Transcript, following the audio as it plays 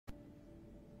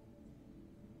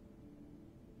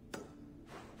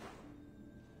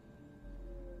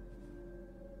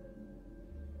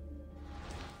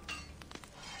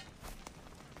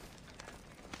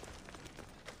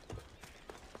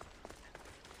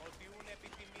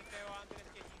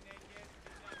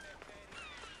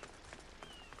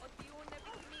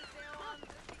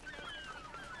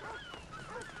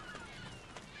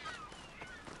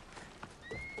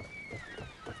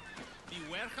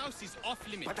warehouse is off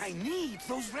limits. But I need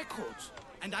those records.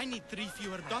 And I need 3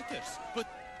 fewer daughters. But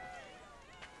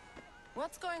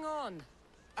What's going on?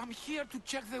 I'm here to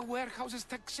check the warehouse's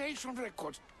taxation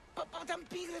records. But I'm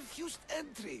being refused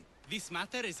entry. this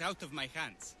matter is out of my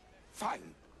hands.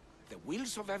 Fine. The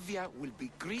wheels of Evia will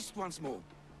be greased once more.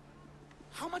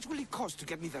 How much will it cost to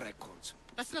get me the records?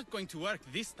 That's not going to work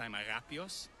this time,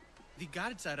 Agapios. The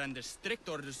guards are under strict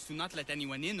orders to not let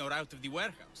anyone in or out of the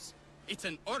warehouse. It's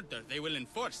an order they will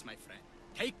enforce, my friend.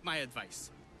 Take my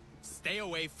advice. Stay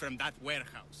away from that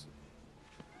warehouse.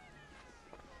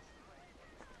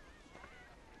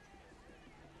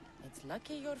 It's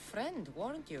lucky your friend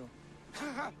warned you.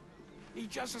 Haha! He's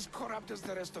just as corrupt as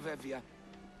the rest of Evia.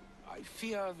 I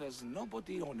fear there's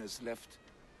nobody honest left.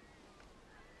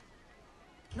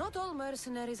 Not all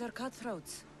mercenaries are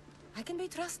cutthroats. I can be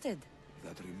trusted.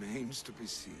 That remains to be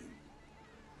seen.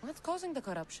 What's causing the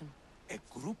corruption? A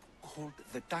group called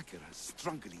the Dakeras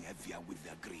strangling Evia with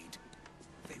their greed.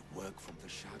 They work from the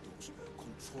shadows,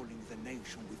 controlling the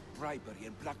nation with bribery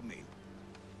and blackmail.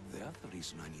 The other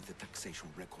reason I need the taxation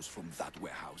records from that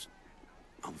warehouse.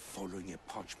 I'm following a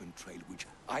parchment trail which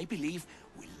I believe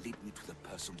will lead me to the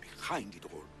person behind it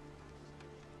all.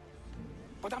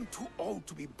 But I'm too old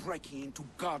to be breaking into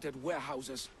guarded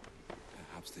warehouses.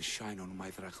 Perhaps the shine on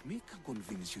my drachmi can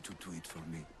convince you to do it for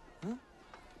me, huh?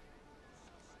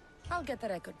 I'll get the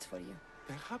records for you.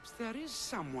 Perhaps there is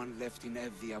someone left in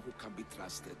Evia who can be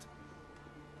trusted.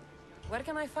 Where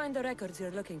can I find the records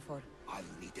you're looking for? I'll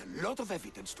need a lot of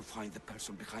evidence to find the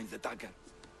person behind the dagger.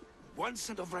 One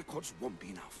set of records won't be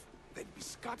enough. They'll be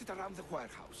scattered around the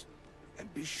warehouse.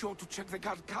 And be sure to check the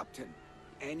guard captain.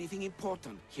 Anything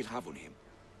important he'll have on him.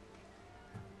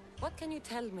 What can you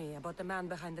tell me about the man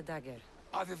behind the dagger?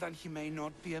 Other than he may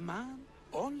not be a man,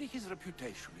 only his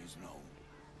reputation is known.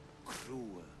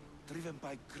 Cruel, driven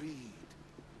by greed.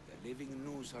 The living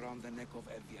noose around the neck of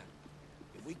Evia.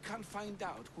 If we can't find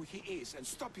out who he is and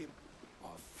stop him,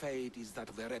 our fate is that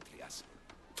of the Replias.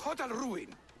 Total ruin!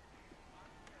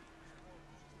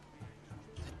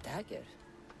 The dagger?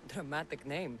 Dramatic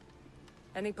name.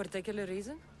 Any particular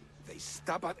reason? They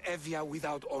stab at Evia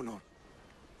without honor.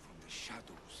 From the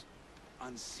shadows,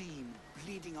 unseen,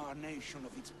 bleeding our nation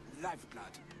of its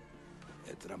lifeblood.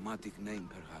 A dramatic name,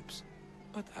 perhaps,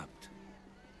 but apt.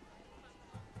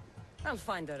 I'll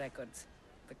find the records.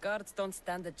 The guards don't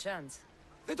stand a chance.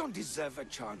 They don't deserve a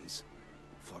chance.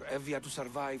 For Evia to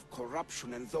survive,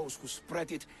 corruption and those who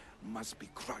spread it must be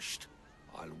crushed.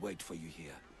 I'll wait for you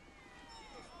here.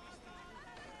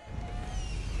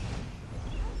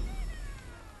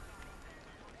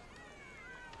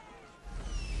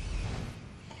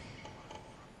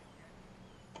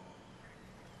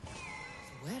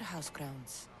 The warehouse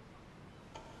grounds.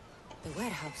 The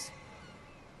warehouse.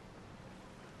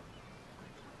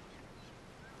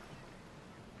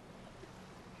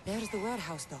 There's the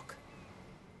warehouse dock.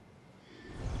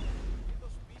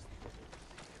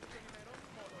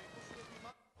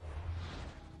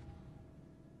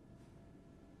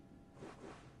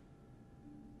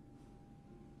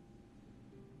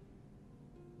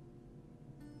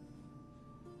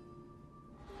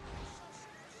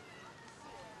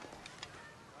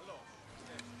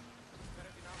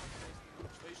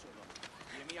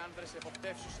 Άνδρες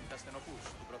εποπτεύσουσιν τα στενοπούς.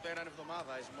 Την προτέραν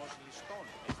εβδομάδα εσμός ληστών.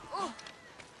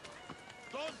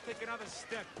 Don't take another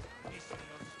step.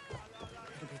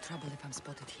 It'll be trouble if I'm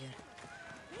spotted here.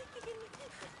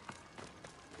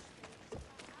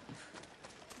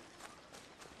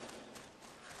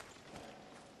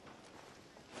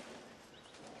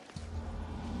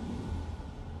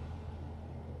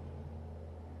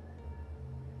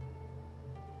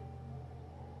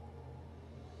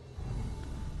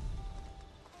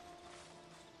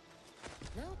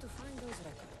 Now to find those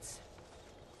records.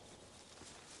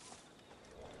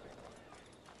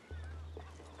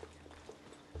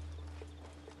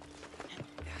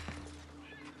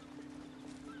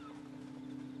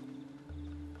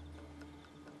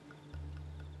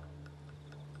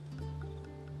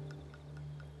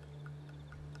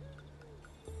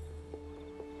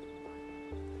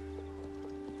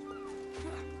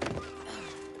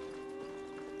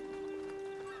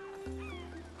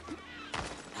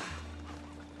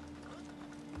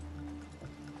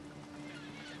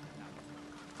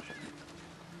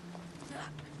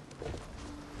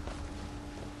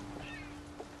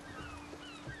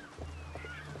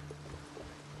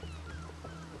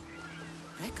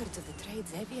 Records of the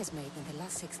trades Evie has made in the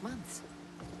last 6 months.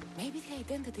 Maybe the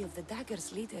identity of the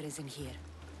dagger's leader is in here.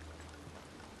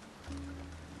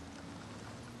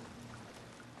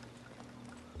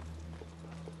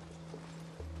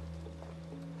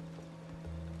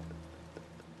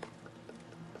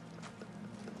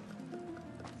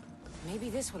 Maybe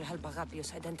this will help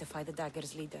Agapios identify the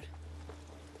dagger's leader.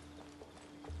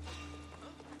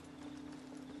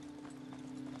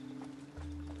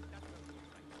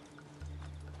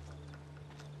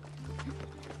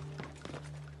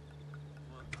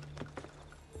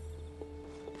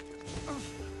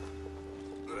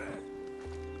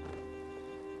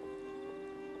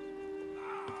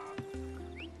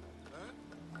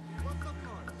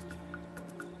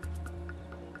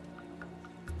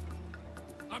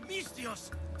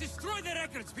 Amistios! Destroy the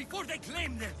records before they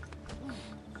claim them!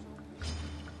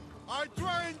 I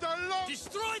drained the lot!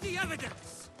 Destroy the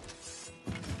evidence!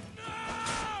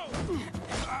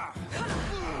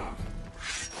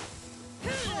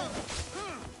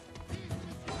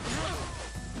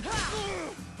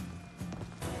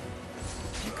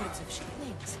 Records of ship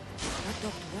names. What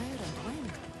docked where and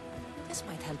when. This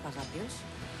might help Agapios.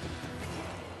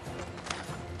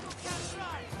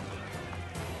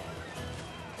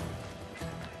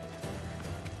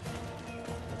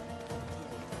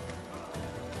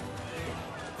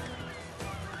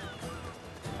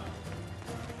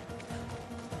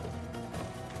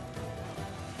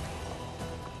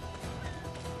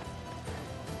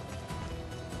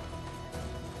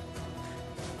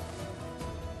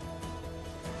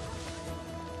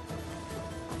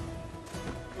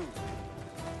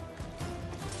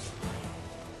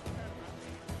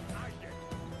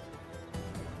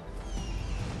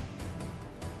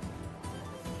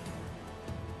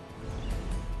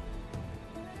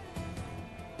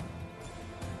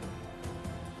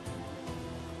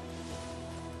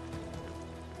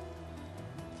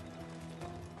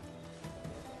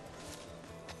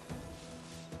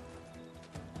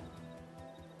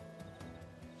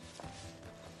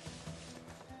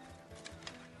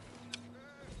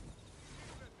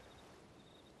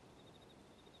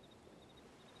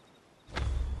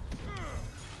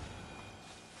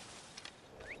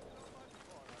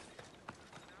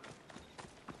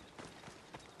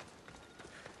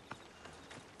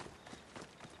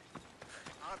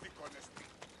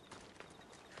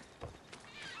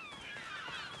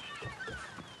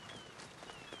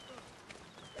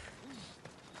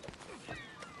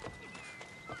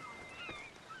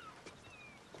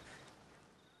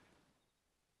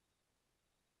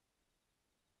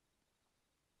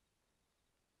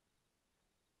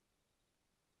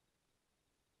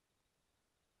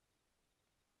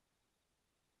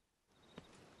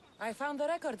 I found the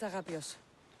records, Agapios.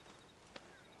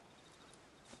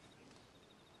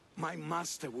 My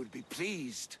master will be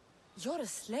pleased. You're a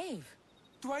slave.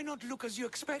 Do I not look as you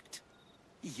expect?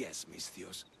 Yes,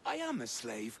 Misthios, I am a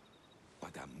slave,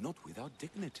 but I'm not without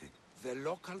dignity. The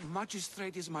local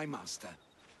magistrate is my master,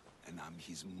 and I'm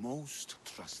his most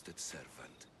trusted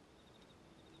servant.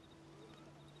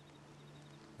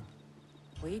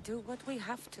 We do what we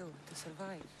have to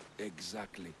survive.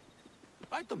 Exactly.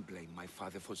 I don't blame my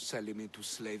father for selling me to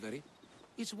slavery.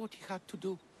 It's what he had to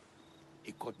do.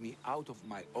 He got me out of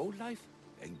my old life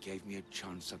and gave me a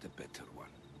chance at a better one.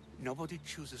 Nobody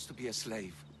chooses to be a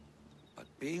slave, but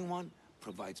being one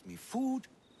provides me food,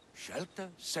 shelter,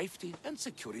 safety, and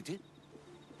security.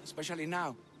 Especially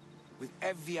now, with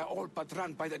Evia all but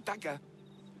run by the dagger.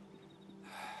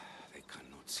 They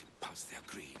cannot see past their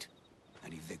greed.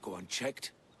 And if they go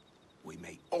unchecked, we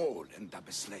may all end up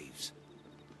as slaves.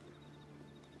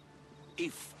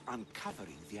 If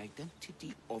uncovering the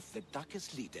identity of the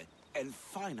dagger's leader and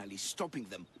finally stopping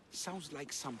them sounds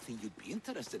like something you'd be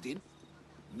interested in,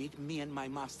 meet me and my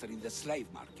master in the slave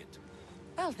market.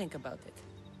 I'll think about it.